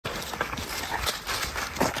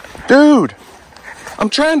Dude, I'm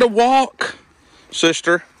trying to walk,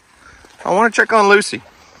 sister. I want to check on Lucy.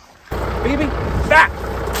 Baby, back.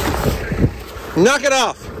 Knock it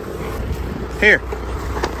off. Here,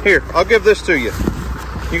 I'll give this to you.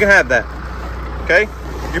 You can have that, okay?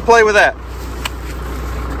 You play with that.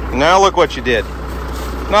 Now look what you did.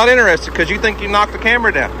 Not interested because you think you knocked the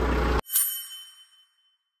camera down.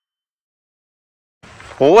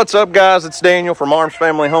 Well, what's up, guys? It's Daniel from Arms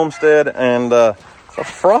Family Homestead, and it's a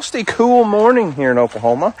frosty, cool morning here in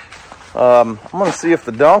Oklahoma. I'm gonna see if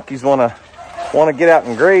the donkeys want to get out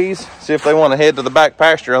and graze. See if they want to head to the back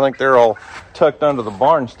pasture. I think they're all tucked under the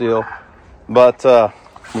barn still, but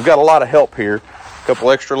we've got a lot of help here. A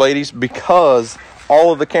couple extra ladies because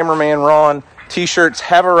all of the Cameraman Ron t-shirts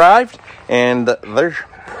have arrived, and they're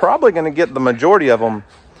probably going to get the majority of them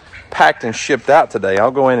packed and shipped out today.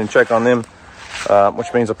 I'll go in and check on them,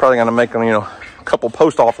 which means I'm probably going to make them, a couple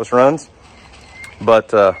post office runs.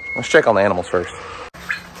 But let's check on the animals first.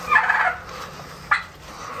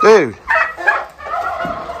 Dude,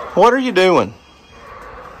 what are you doing?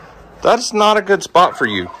 That's not a good spot for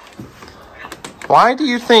you. Why do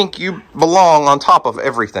you think you belong on top of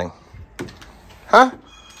everything? Huh?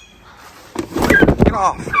 Get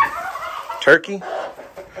off. Turkey.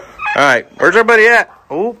 All right, where's everybody at?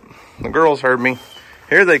 Oh, the girls heard me.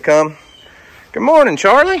 Here they come. Good morning,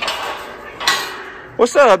 Charlie.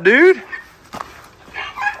 What's up, dude?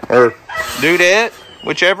 Or dudette,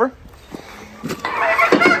 whichever.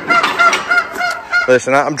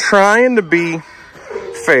 Listen, I'm trying to be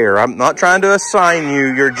fair. I'm not trying to assign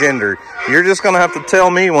you your gender. You're just going to have to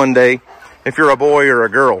tell me one day if you're a boy or a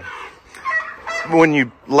girl when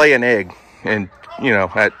you lay an egg and,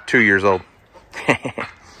 at 2 years old.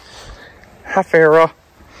 Hi, Farrah.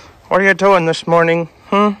 What are you doing this morning?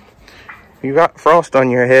 You got frost on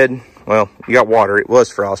your head. Well, you got water. It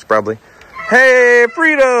was frost, probably. Hey,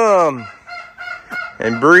 Freedom!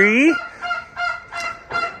 And Bree?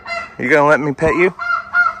 You gonna let me pet you?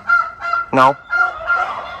 No?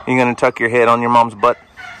 You gonna tuck your head on your mom's butt?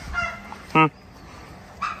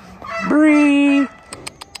 Bree!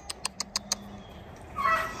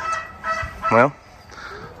 Well,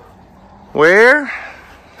 where?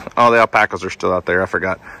 Oh, the alpacas are still out there. I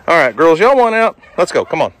forgot. All right, girls, y'all want out? Let's go.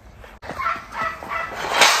 Come on.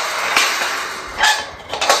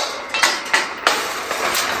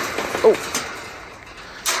 Oh.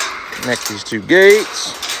 Connect these two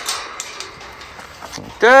gates.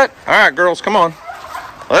 Like that. All right, girls, come on.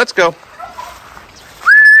 Let's go.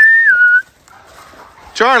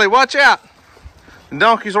 Charlie, watch out. The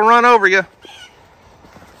donkeys will run over you.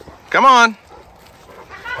 Come on.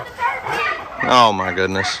 Oh my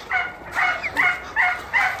goodness.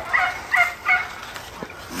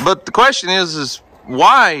 But the question is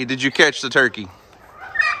why did you catch the turkey?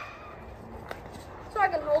 So I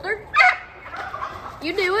can hold her.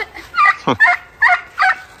 You do it.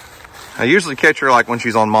 I usually catch her like when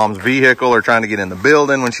she's on mom's vehicle or trying to get in the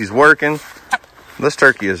building when she's working. This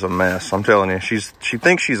turkey is a mess, I'm telling you. She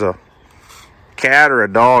thinks she's a cat or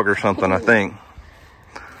a dog or something, I think.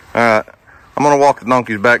 All right, I'm gonna walk the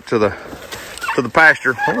donkeys back to the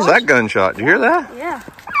pasture. What was that gunshot? Did you hear that? Yeah.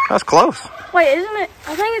 That's close. Wait, isn't it?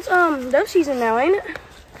 I think it's doe season now, ain't it?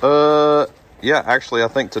 Yeah, actually I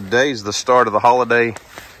think today's the start of the holiday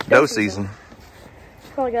doe season.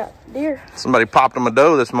 Probably got deer. Somebody popped them a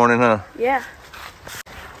doe this morning, huh? Yeah.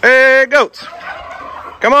 Hey, goats.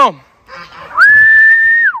 Come on.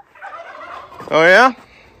 Oh, yeah?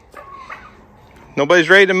 Nobody's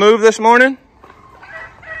ready to move this morning?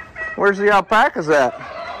 Where's the alpacas at?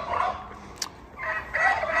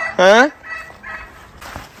 Huh?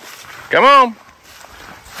 Come on.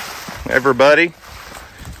 Everybody.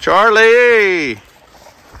 Charlie.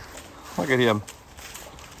 Look at him.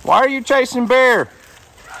 Why are you chasing bear?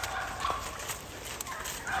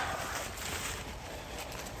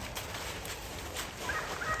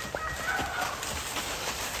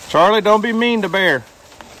 Charlie, don't be mean to Bear.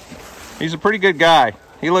 He's a pretty good guy.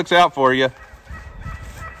 He looks out for you.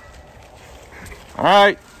 All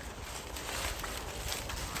right.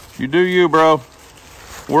 You do you, bro.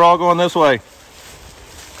 We're all going this way.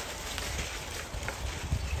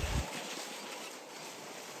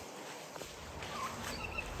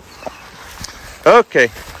 Okay.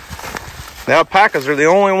 The alpacas are the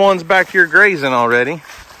only ones back here grazing already.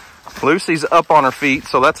 Lucy's up on her feet,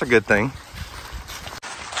 so that's a good thing.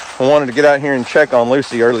 I wanted to get out here and check on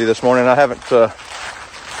Lucy early this morning. I haven't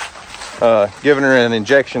given her an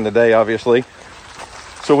injection today, obviously.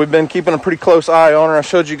 So we've been keeping a pretty close eye on her. I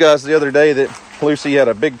showed you guys the other day that Lucy had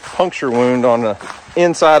a big puncture wound on the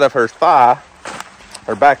inside of her thigh,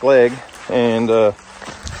 her back leg. And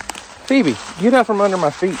Phoebe, get out from under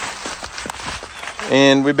my feet.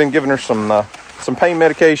 and we've been giving her some pain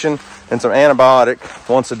medication and some antibiotic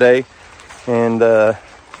once a day, and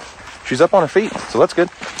she's up on her feet, so that's good.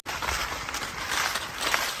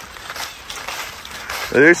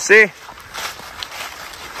 Lucy.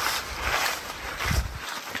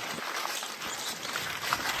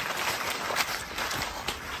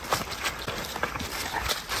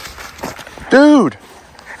 Dude,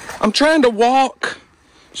 I'm trying to walk,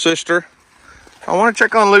 sister. I want to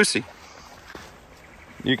check on Lucy.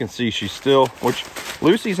 You can see she's still, which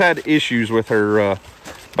Lucy's had issues with her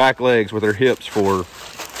back legs, with her hips for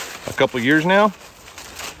a couple years now.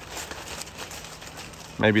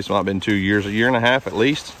 Maybe it's not been 2 years, a year and a half at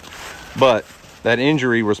least. But that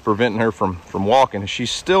injury was preventing her from walking.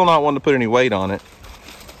 She's still not wanting to put any weight on it,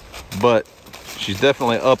 but she's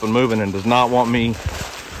definitely up and moving and does not want me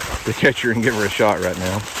to catch her and give her a shot right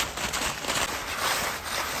now.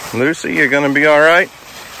 Lucy, you're gonna be all right?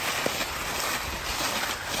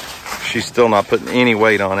 She's still not putting any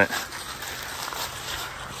weight on it.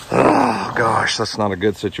 Oh gosh, that's not a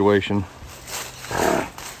good situation.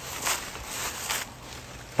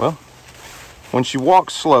 Well, when she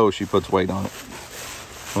walks slow, she puts weight on it.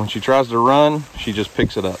 When she tries to run, she just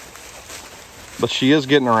picks it up. But she is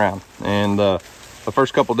getting around, and the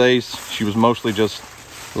first couple days she was mostly just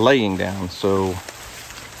laying down, so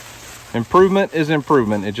improvement is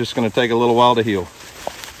improvement. It's just going to take a little while to heal.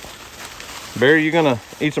 Barry, you gonna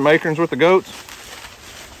eat some acorns with the goats?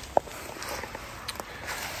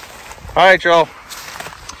 All right, y'all,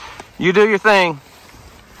 you do your thing,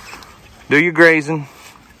 do your grazing,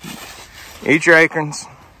 eat your acorns,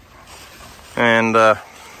 and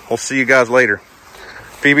we'll see you guys later.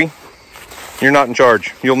 Phoebe, you're not in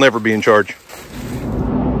charge. You'll never be in charge.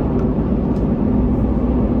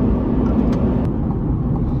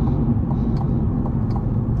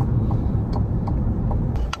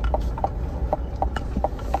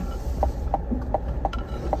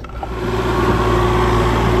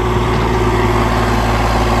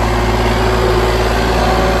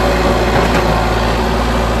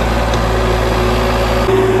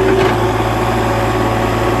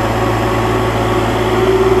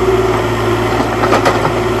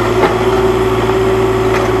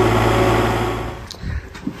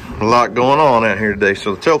 A lot going on out here today.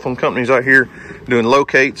 So the telephone company's out here doing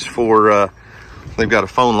locates for, they've got a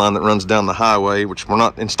phone line that runs down the highway, which we're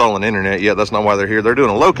not installing internet yet. That's not why they're here. They're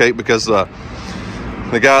doing a locate because the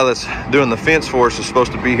guy that's doing the fence for us is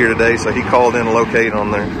supposed to be here today. So he called in a locate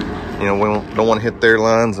on there. You know, we don't want to hit their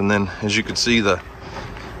lines. And then as you can see, the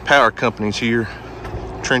power company's here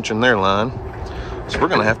trenching their line. So we're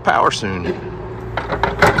going to have power soon.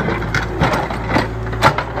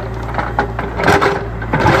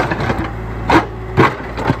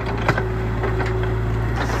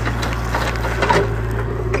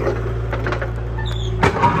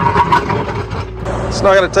 It's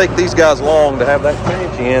not going to take these guys long to have that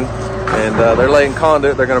trench in, and they're laying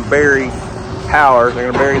conduit. They're going to bury power. They're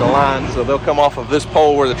going to bury the line, so they'll come off of this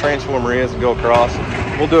pole where the transformer is and go across.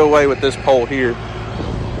 We'll do away with this pole here.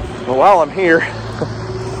 But while I'm here,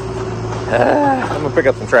 I'm going to pick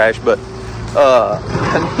up some trash, but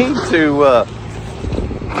I need to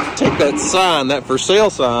take that sign, that for sale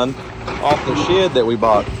sign, off the shed that we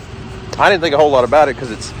bought. I didn't think a whole lot about it because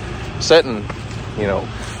it's sitting, you know,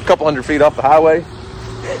 a couple hundred feet off the highway.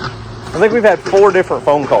 I think we've had 4 different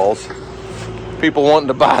phone calls. People wanting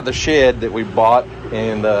to buy the shed that we bought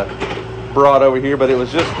and brought over here, but it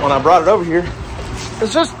was just, when I brought it over here,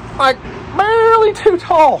 it's just like barely too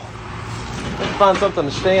tall. Let's find something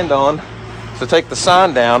to stand on to take the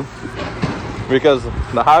sign down, because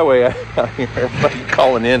the highway out here, everybody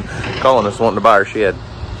calling us wanting to buy our shed.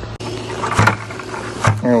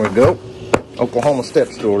 There we go. Oklahoma step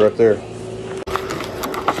stool right there.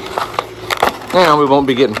 Now we won't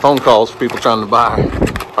be getting phone calls for people trying to buy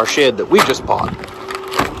our shed that we just bought.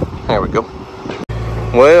 There we go.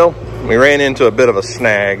 Well, we ran into a bit of a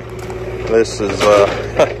snag. This is,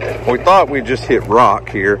 we thought we just hit rock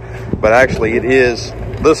here, but actually it is,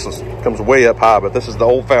 comes way up high, but this is the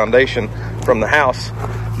old foundation from the house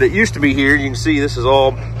that used to be here. You can see this is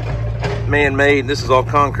all man-made. This is all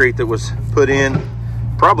concrete that was put in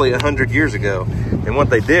probably 100 years ago. And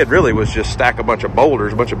what they did really was just stack a bunch of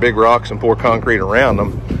boulders, a bunch of big rocks, and pour concrete around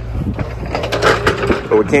them.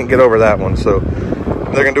 But we can't get over that one, so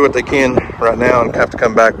they're gonna do what they can right now and have to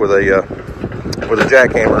come back with a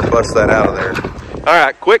jackhammer and bust that out of there. All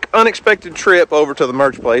right, quick unexpected trip over to the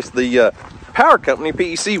merch place. The power company,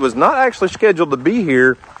 PEC, was not actually scheduled to be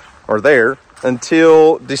here or there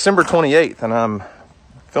until December 28th, and I'm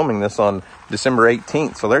filming this on December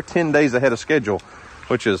 18th, so they're 10 days ahead of schedule,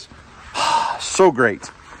 which is so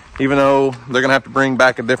great. even though they're gonna have to bring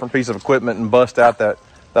back a different piece of equipment and bust out that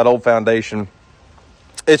old foundation,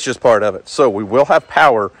 it's just part of it. So we will have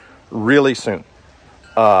power really soon.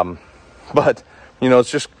 But you know,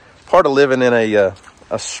 it's just part of living in a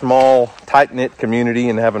small, tight-knit community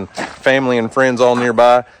and having family and friends all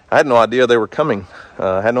nearby. I had no idea they were coming.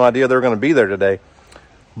 I had no idea they were going to be there today.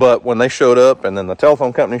 But when they showed up, and then the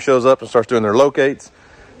telephone company shows up and starts doing their locates,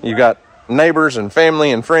 you got neighbors and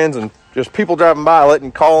family and friends and just people driving by,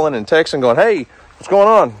 letting calling and texting, going, "Hey, what's going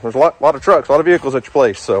on?" There's a lot of trucks, a lot of vehicles at your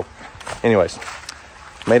place. So, anyways,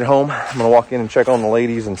 made it home. I'm gonna walk in and check on the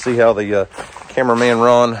ladies and see how the cameraman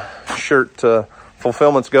Ron shirt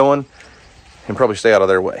fulfillment's going, and probably stay out of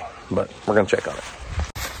their way. But we're gonna check on it.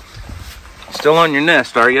 Still on your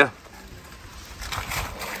nest, are you,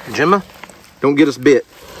 Gemma? Don't get us bit.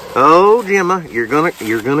 Oh, Gemma, you're gonna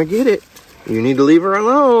get it. You need to leave her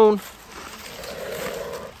alone.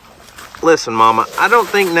 Listen, Mama, I don't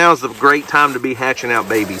think now's the great time to be hatching out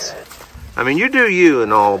babies. I mean, you do you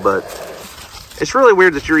and all, but it's really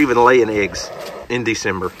weird that you're even laying eggs in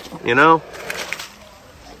December, you know?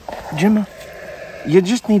 Gemma, you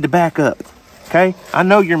just need to back up, okay? I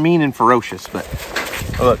know you're mean and ferocious, but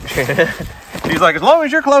look, she's like, as long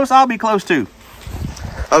as you're close, I'll be close too.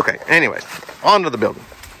 Okay, anyways, on to the building.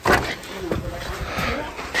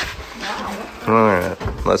 All right,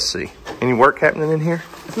 let's see. Any work happening in here?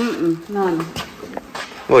 None.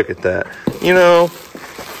 Look at that. You know,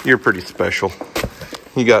 you're pretty special.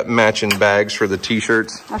 You got matching bags for the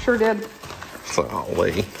t-shirts. I sure did.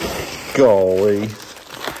 Golly.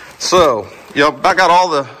 So, y'all, I got all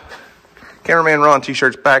the Cameraman Ron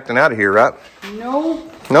t-shirts packed and out of here, right? No.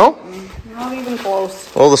 No? Not even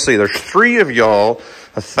close. Well, let's see. There's 3 of y'all,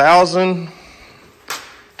 1,000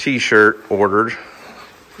 t-shirt ordered.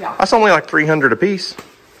 Yeah. That's only like 300 a piece.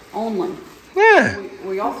 Only. Yeah.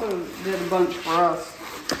 We also did a bunch for us.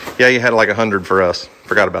 Yeah, you had like 100 for us.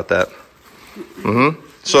 Forgot about that.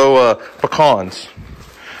 So, pecans.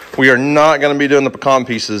 We are not going to be doing the pecan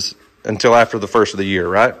pieces until after the first of the year,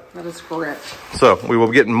 right? That is correct. So, we will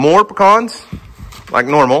be getting more pecans, like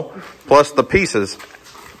normal, plus the pieces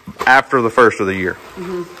after the first of the year.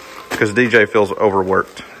 Because DJ feels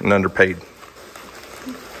overworked and underpaid.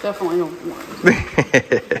 Definitely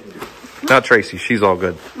overworked. Not Tracy. She's all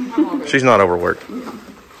good. She's not overworked.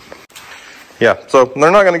 Yeah, so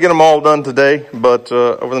they're not going to get them all done today, but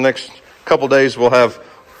over the next couple days, we'll have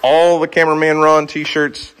all the Cameraman Ron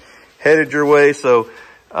t-shirts headed your way. So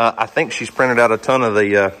I think she's printed out a ton of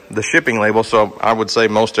the shipping labels. So I would say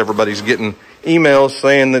most everybody's getting emails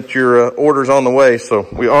saying that your order's on the way. So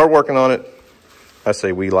we are working on it. I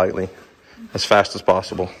say we lightly, as fast as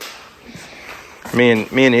possible. Me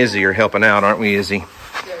and Izzy are helping out, aren't we, Izzy? Yeah,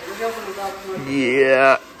 you're helping us out too much.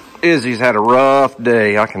 Yeah, Izzy's had a rough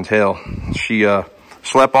day, I can tell. She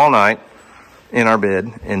slept all night in our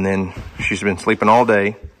bed, and then she's been sleeping all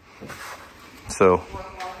day. So,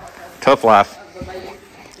 tough life.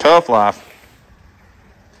 Tough life.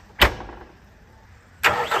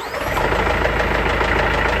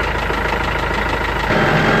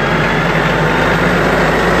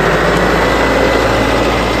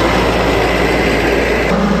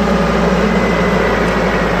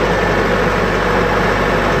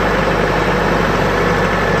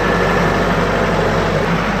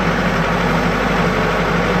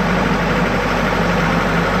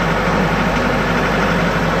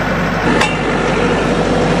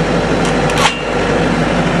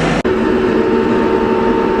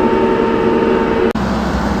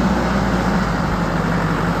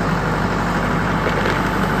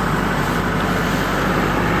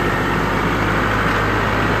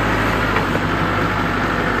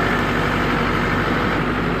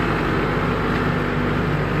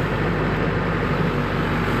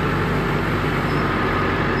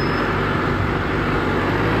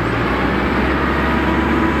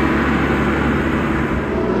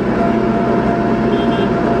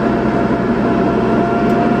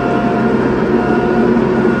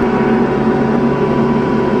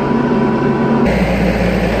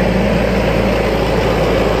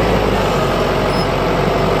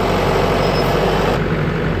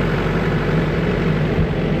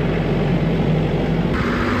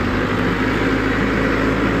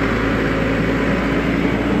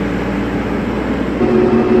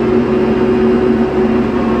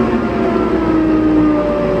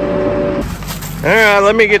 All right,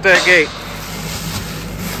 let me get that gate.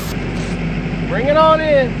 Bring it on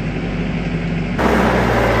in.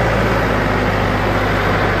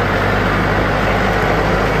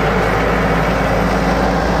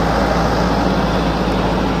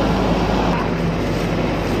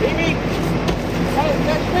 Baby. Hey,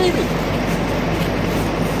 that's baby.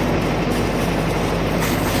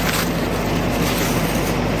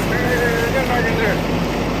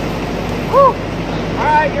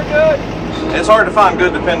 good. It's hard to find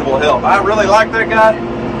good, dependable help. I really like that guy,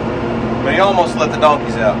 but he almost let the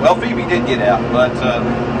donkeys out. Well, Phoebe did get out, but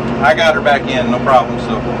I got her back in, no problem.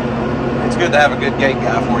 So it's good to have a good gate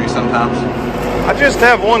guy for you sometimes. I just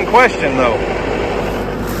have one question though.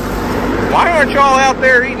 Why aren't y'all out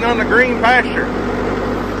there eating on the green pasture?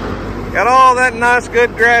 Got all that nice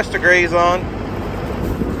good grass to graze on.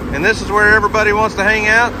 And this is where everybody wants to hang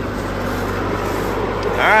out?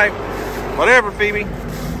 All right, whatever, Phoebe.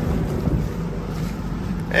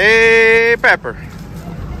 Hey, Pepper.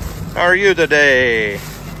 How are you today?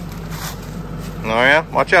 Oh yeah,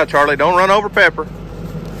 watch out, Charlie. Don't run over Pepper.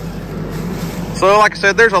 So like I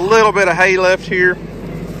said, there's a little bit of hay left here.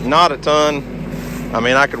 Not a ton. I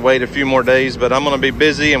mean, I could wait a few more days, but I'm gonna be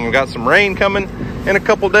busy and we've got some rain coming in a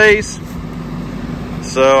couple days.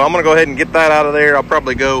 So I'm gonna go ahead and get that out of there. I'll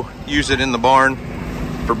probably go use it in the barn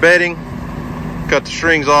for bedding, cut the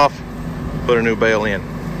strings off, put a new bale in.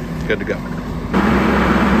 Good to go.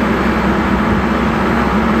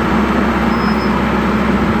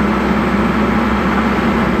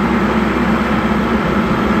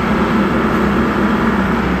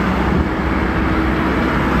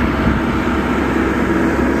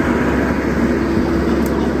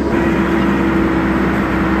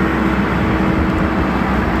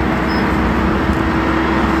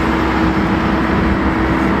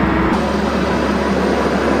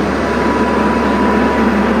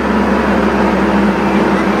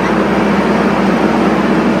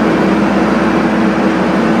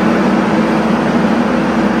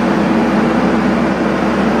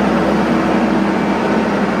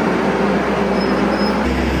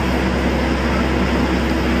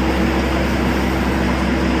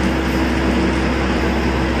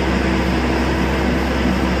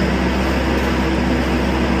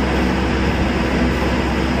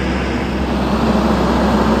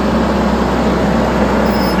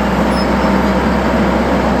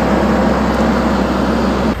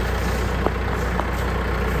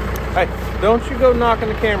 Hey, don't you go knocking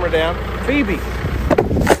the camera down. Phoebe.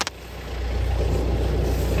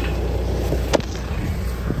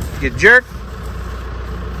 You jerk.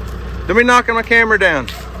 Don't be knocking my camera down.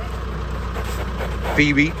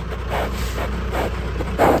 Phoebe.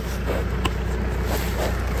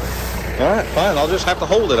 All right, fine. I'll just have to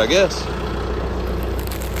hold it, I guess.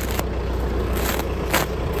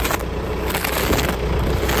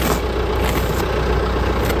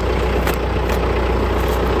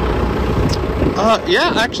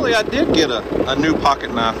 Yeah, actually I did get a new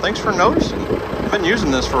pocket knife. Thanks for noticing. I've been using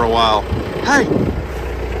this for a while. Hey,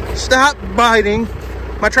 stop biting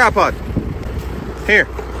my tripod. Here,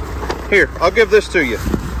 I'll give this to you.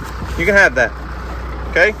 You can have that,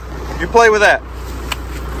 okay? You play with that.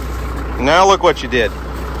 Now look what you did.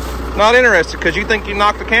 Not interested because you think you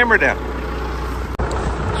knocked the camera down.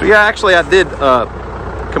 So yeah, actually I did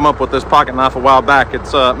come up with this pocket knife a while back.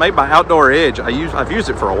 It's made by Outdoor Edge. I've used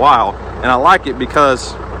it for a while, and I like it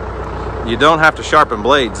because you don't have to sharpen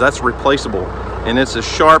blades. That's replaceable, and it's as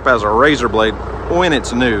sharp as a razor blade when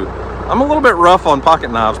it's new. I'm a little bit rough on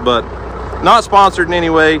pocket knives, but not sponsored in any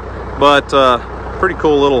way, but pretty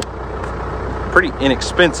cool little, pretty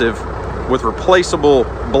inexpensive with replaceable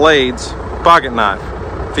blades pocket knife.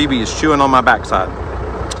 Phoebe is chewing on my backside.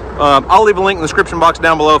 I'll leave a link in the description box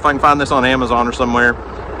down below if I can find this on Amazon or somewhere.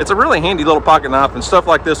 It's a really handy little pocket knife, and stuff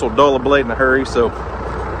like this will dull a blade in a hurry. So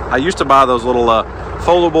I used to buy those little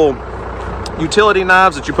foldable utility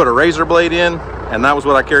knives that you put a razor blade in, and that was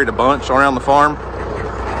what I carried a bunch around the farm.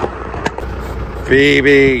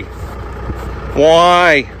 Phoebe,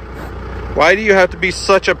 why do you have to be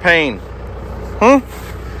such a pain? Huh?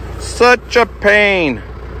 Such a pain.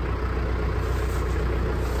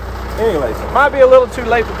 Anyways, it might be a little too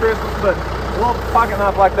late for Christmas, but a little pocket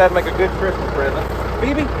knife like that make a good Christmas present.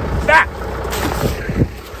 Phoebe, stop!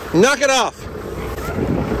 Knock it off!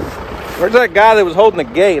 Where's that guy that was holding the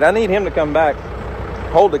gate? I need him to come back.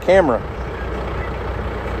 Hold the camera.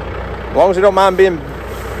 As long as you don't mind being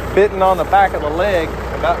bitten on the back of the leg,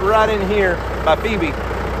 about right in here by Phoebe, I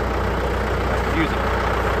can use it.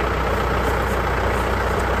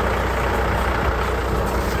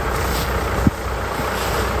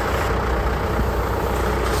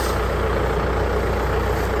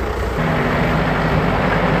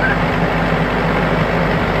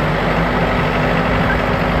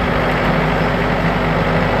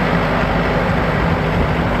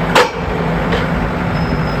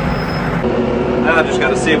 I just got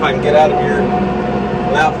to see if I can get out of here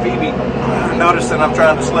without Phoebe noticing I'm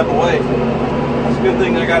trying to slip away. It's a good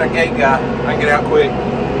thing I got a gate guy. I can get out quick.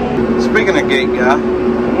 Speaking of gate guy,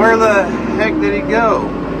 where the heck did he go?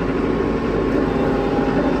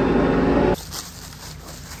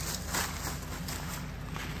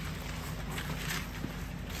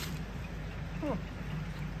 I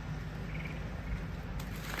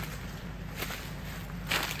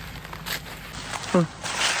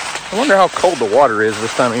wonder how cold the water is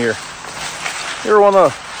this time of year. You ever want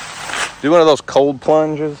to do one of those cold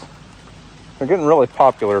plunges? They're getting really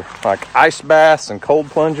popular, like ice baths and cold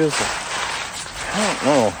plunges. I don't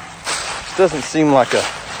know. This doesn't seem like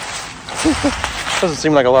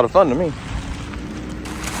a lot of fun to me.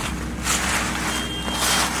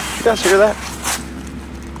 You guys hear that?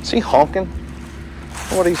 Is he honking?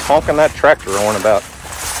 What he's honking that tractor horn about?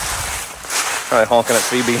 Probably honking at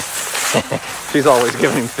Phoebe. She's always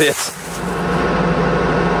giving him fits.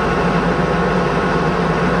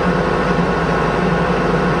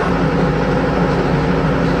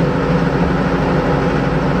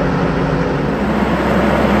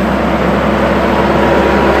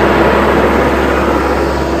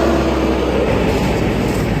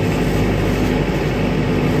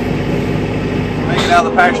 Out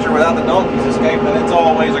of the pasture without the donkeys escaping, it's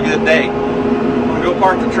always a good day. I'm gonna go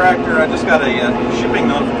park the tractor. I just got a shipping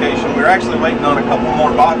notification. We were actually waiting on a couple more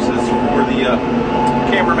boxes for the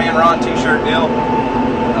Cameraman Ron t-shirt deal,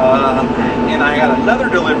 and I got another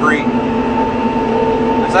delivery.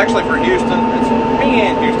 It's actually for Houston. It's me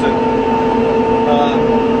and Houston.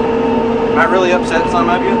 Might really upset some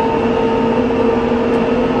of you,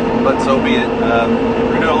 but so be it.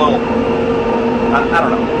 We're gonna do a little, I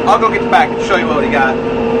don't know. I'll go get the package, show you what he got,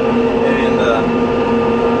 and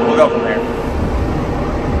we'll go from there.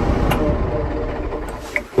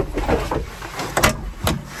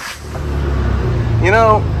 You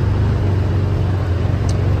know,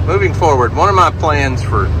 moving forward, one of my plans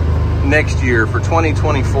for next year, for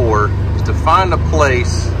 2024, is to find a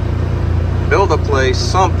place, build a place,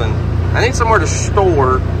 something. I need somewhere to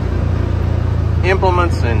store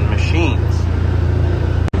implements and machines.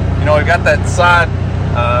 You know, we've got that side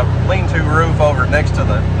lean-to roof over next to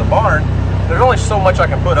the barn. There's only so much I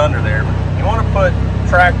can put under there. You want to put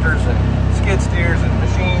tractors and skid steers and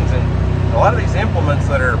machines and a lot of these implements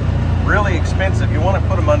that are really expensive, you want to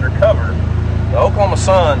put them under cover. The Oklahoma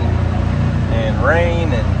sun and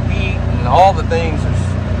rain and heat and all the things is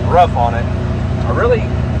rough on it. I really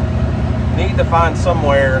need to find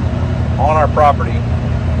somewhere on our property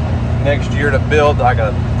next year to build like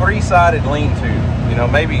a 3-sided lean-to. You know,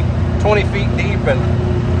 maybe 20 feet deep and,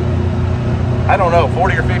 I don't know,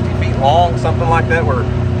 40 or 50 feet long, something like that, where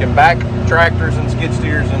you can back tractors and skid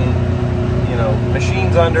steers and, you know,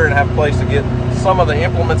 machines under and have a place to get some of the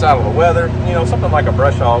implements out of the weather. You know, something like a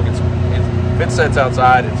brush hog. If it sits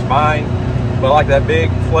outside, it's fine. But like that big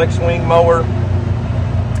flex swing mower,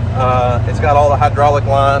 it's got all the hydraulic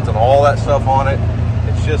lines and all that stuff on it.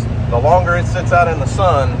 It's just, the longer it sits out in the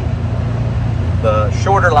sun, the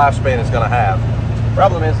shorter lifespan it's going to have.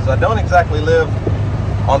 Problem is I don't exactly live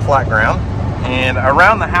on flat ground, and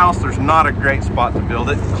around the house there's not a great spot to build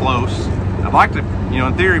it close. I'd like to, you know,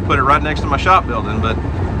 in theory put it right next to my shop building, but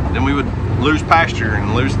then we would lose pasture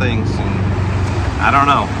and lose things, and I don't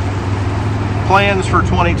know. Plans for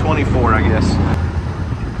 2024, I guess.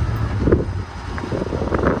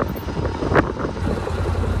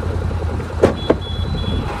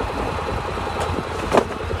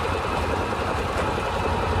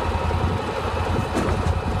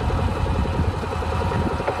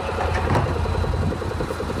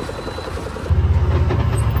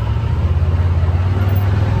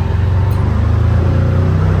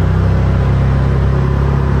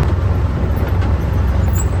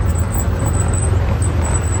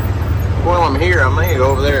 Here, I may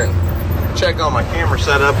go over there and check on my camera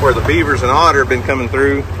setup where the beavers and otter have been coming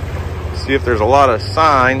through. See if there's a lot of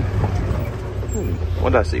sign.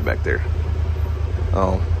 What did I see back there?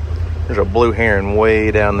 Oh, there's a blue heron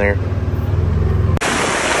way down there.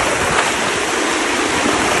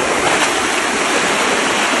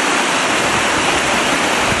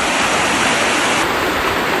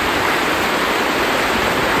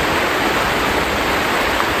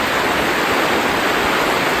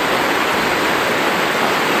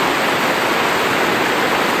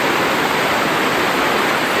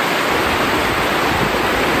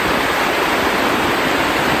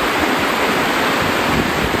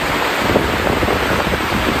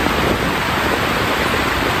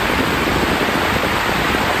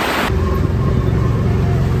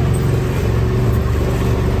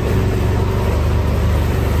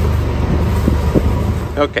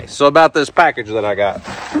 Okay, so about this package that I got,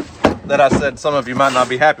 that I said some of you might not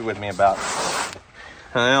be happy with me about.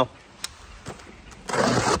 Well,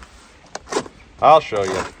 I'll show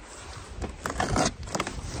you.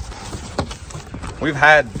 We've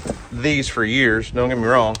had these for years, don't get me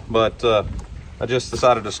wrong, but I just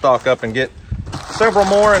decided to stock up and get several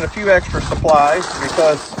more and a few extra supplies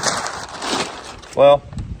because Well,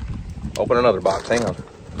 open another box. Hang on.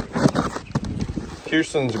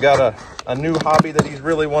 Houston's got a new hobby that he's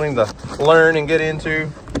really wanting to learn and get into.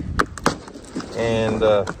 And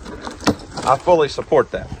I fully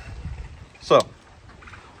support that. So,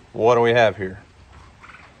 what do we have here?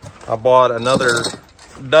 I bought another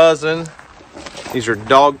dozen. These are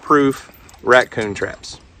dog-proof raccoon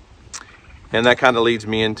traps. And that kind of leads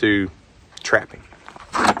me into trapping.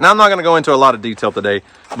 Now, I'm not going to go into a lot of detail today,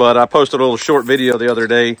 but I posted a little short video the other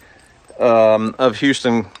day of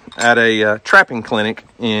Houston at a trapping clinic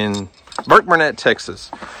in Burke Burnett,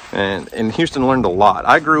 Texas. And Houston learned a lot.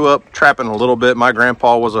 I grew up trapping a little bit. My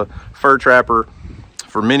grandpa was a fur trapper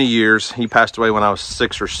for many years. He passed away when I was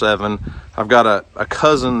 6 or 7. I've got a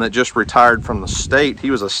cousin that just retired from the state.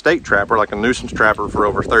 He was a state trapper, like a nuisance trapper, for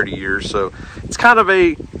over 30 years. So it's kind of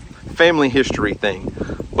a family history thing.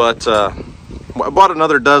 But I bought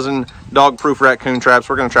another dozen dog-proof raccoon traps.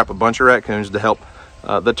 We're going to trap a bunch of raccoons to help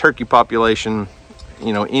the turkey population.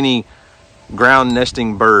 You know, any ground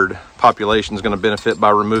nesting bird population is going to benefit by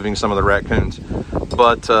removing some of the raccoons.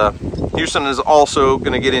 But Houston is also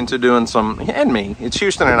going to get into doing some, and me, it's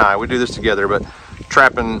Houston and I, we do this together, but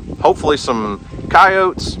trapping hopefully some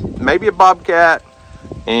coyotes, maybe a bobcat,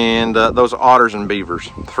 and those otters and beavers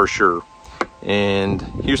for sure. And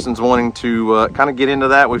Houston's wanting to kind of get into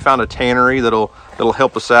that. We found a tannery that'll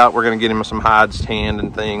help us out. We're going to get him some hides tanned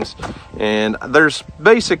and things. And there's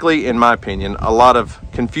basically, in my opinion, a lot of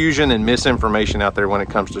confusion and misinformation out there when it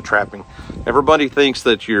comes to trapping. Everybody thinks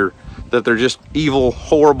that they're just evil,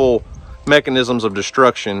 horrible mechanisms of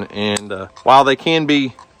destruction. And while they can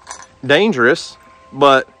be dangerous,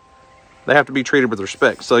 but they have to be treated with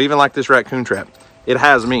respect. So even like this raccoon trap, it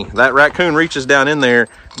has me. That raccoon reaches down in there,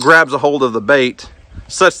 grabs a hold of the bait,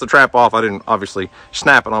 sets the trap off. I didn't obviously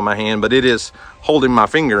snap it on my hand, but it is holding my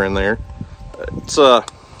finger in there. It's a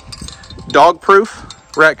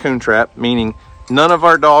dog-proof raccoon trap, meaning none of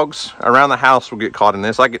our dogs around the house will get caught in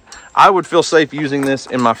this. I would feel safe using this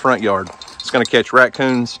in my front yard. It's going to catch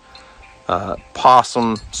raccoons,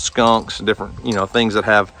 possum, skunks, different, things that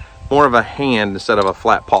have more of a hand instead of a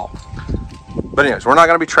flat paw. But anyways, we're not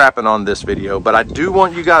going to be trapping on this video, but I do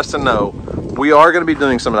want you guys to know we are going to be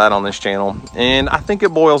doing some of that on this channel. And I think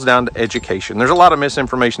it boils down to education. There's a lot of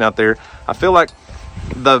misinformation out there. I feel like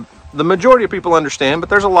the majority of people understand, but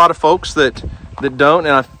there's a lot of folks that don't.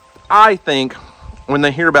 And I think when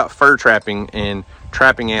they hear about fur trapping and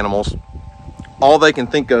trapping animals, all they can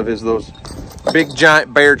think of is those big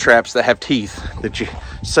giant bear traps that have teeth that you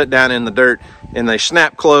set down in the dirt and they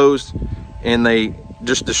snap closed and they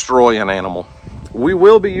just destroy an animal. We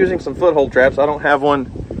will be using some foothold traps. I don't have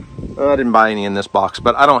one. I didn't buy any in this box,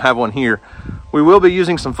 but I don't have one here. We will be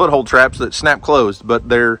using some foothold traps that snap closed, but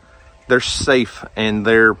they're safe, and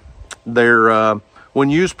they're when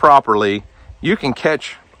used properly, you can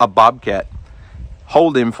catch a bobcat,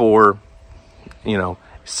 hold him for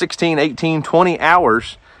 16, 18, 20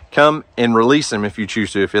 hours, come and release him if you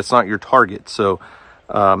choose to, if it's not your target. So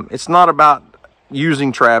it's not about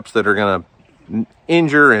using traps that are going to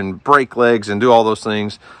injure and break legs and do all those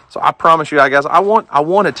things. So I promise you guys, I want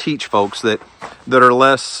to teach folks that are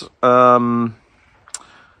less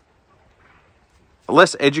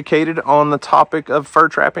educated on the topic of fur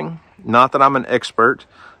trapping. Not that I'm an expert,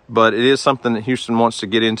 but it is something that Houston wants to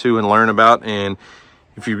get into and learn about. And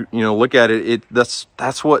if you look at it,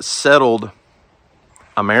 that's what settled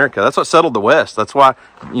America. That's what settled the West. That's why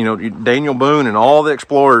Daniel Boone and all the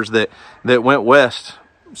explorers that went west.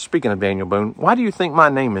 Speaking of Daniel Boone, why do you think my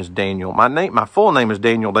name is Daniel? My full name is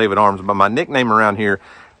Daniel David Arms, but my nickname around here,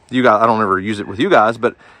 you guys, I don't ever use it with you guys,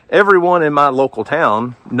 but everyone in my local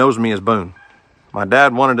town knows me as Boone. My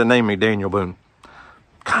dad wanted to name me Daniel Boone.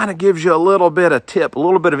 Kind of gives you a little bit of tip, a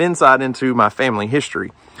little bit of insight into my family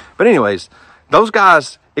history. But anyways, those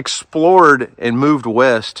guys explored and moved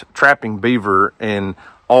west, trapping beaver and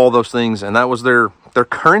all those things, and that was their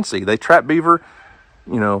currency. They trapped beaver,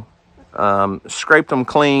 scraped them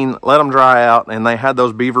clean, let them dry out, and they had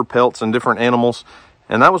those beaver pelts and different animals,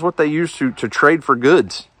 and that was what they used to trade for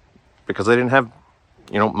goods, because they didn't have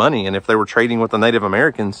money. And if they were trading with the Native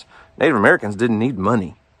Americans didn't need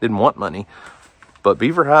money, didn't want money, but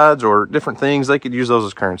beaver hides or different things, they could use those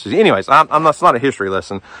as currencies. Anyways, that's not a history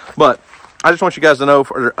lesson, but I just want you guys to know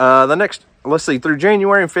for the next, let's see, through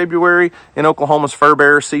January and February in Oklahoma's fur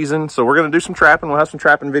bearer season. So we're going to do some trapping. We'll have some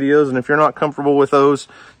trapping videos. And if you're not comfortable with those,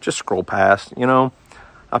 just scroll past.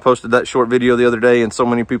 I posted that short video the other day, and so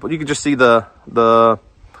many people, you could just see the I don't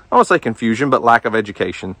want to say confusion, but lack of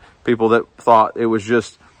education. People that thought it was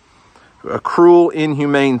just a cruel,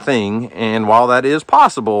 inhumane thing. And while that is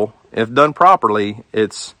possible, if done properly,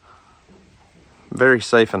 it's a very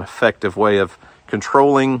safe and effective way of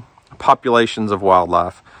controlling populations of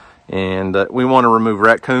wildlife. And we want to remove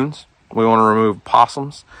raccoons. We want to remove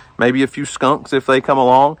possums, maybe a few skunks if they come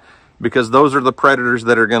along, because those are the predators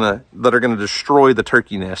that are gonna destroy the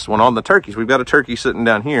turkey nest. When on the turkeys, we've got a turkey sitting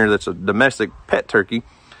down here that's a domestic pet turkey,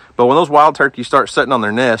 but when those wild turkeys start sitting on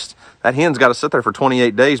their nest, that hen's got to sit there for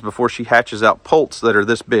 28 days before she hatches out poults that are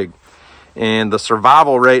this big. And the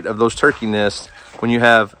survival rate of those turkey nests, when you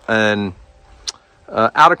have an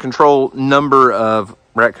out of control number of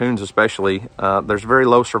raccoons especially, there's very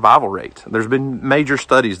low survival rate. There's been major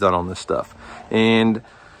studies done on this stuff. And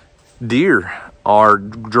deer are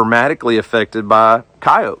dramatically affected by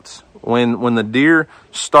coyotes. When the deer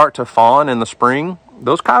start to fawn in the spring,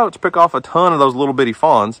 those coyotes pick off a ton of those little bitty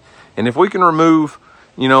fawns. And if we can remove,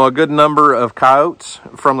 you know, a good number of coyotes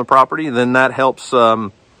from the property, then that helps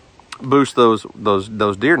boost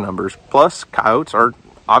those deer numbers. Plus, coyotes are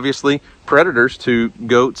obviously predators to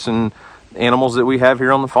goats and animals that we have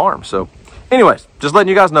here on the farm. So anyways, just letting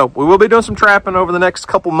you guys know, we will be doing some trapping over the next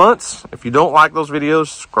couple months. If you don't like those videos,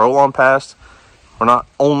 scroll on past. We're not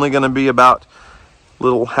only going to be about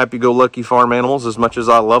little happy-go-lucky farm animals as much as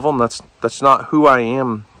I love them. That's not who I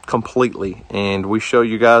am completely. And we show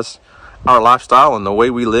you guys our lifestyle and the way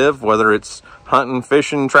we live, whether it's hunting,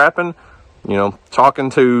 fishing, trapping, you know, talking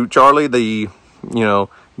to Charlie, the, you know,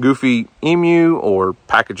 goofy emu, or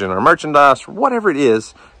packaging our merchandise, whatever it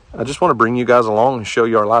is. I just want to bring you guys along and show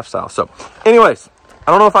you our lifestyle. So anyways,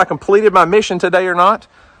 I don't know if I completed my mission today or not,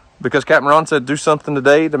 because Captain Ron said do something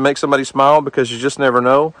today to make somebody smile, because you just never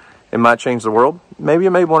know. It might change the world. Maybe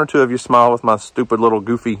it made one or two of you smile with my stupid little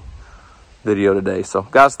goofy video today. So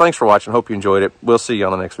guys, thanks for watching. Hope you enjoyed it. We'll see you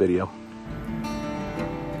on the next video.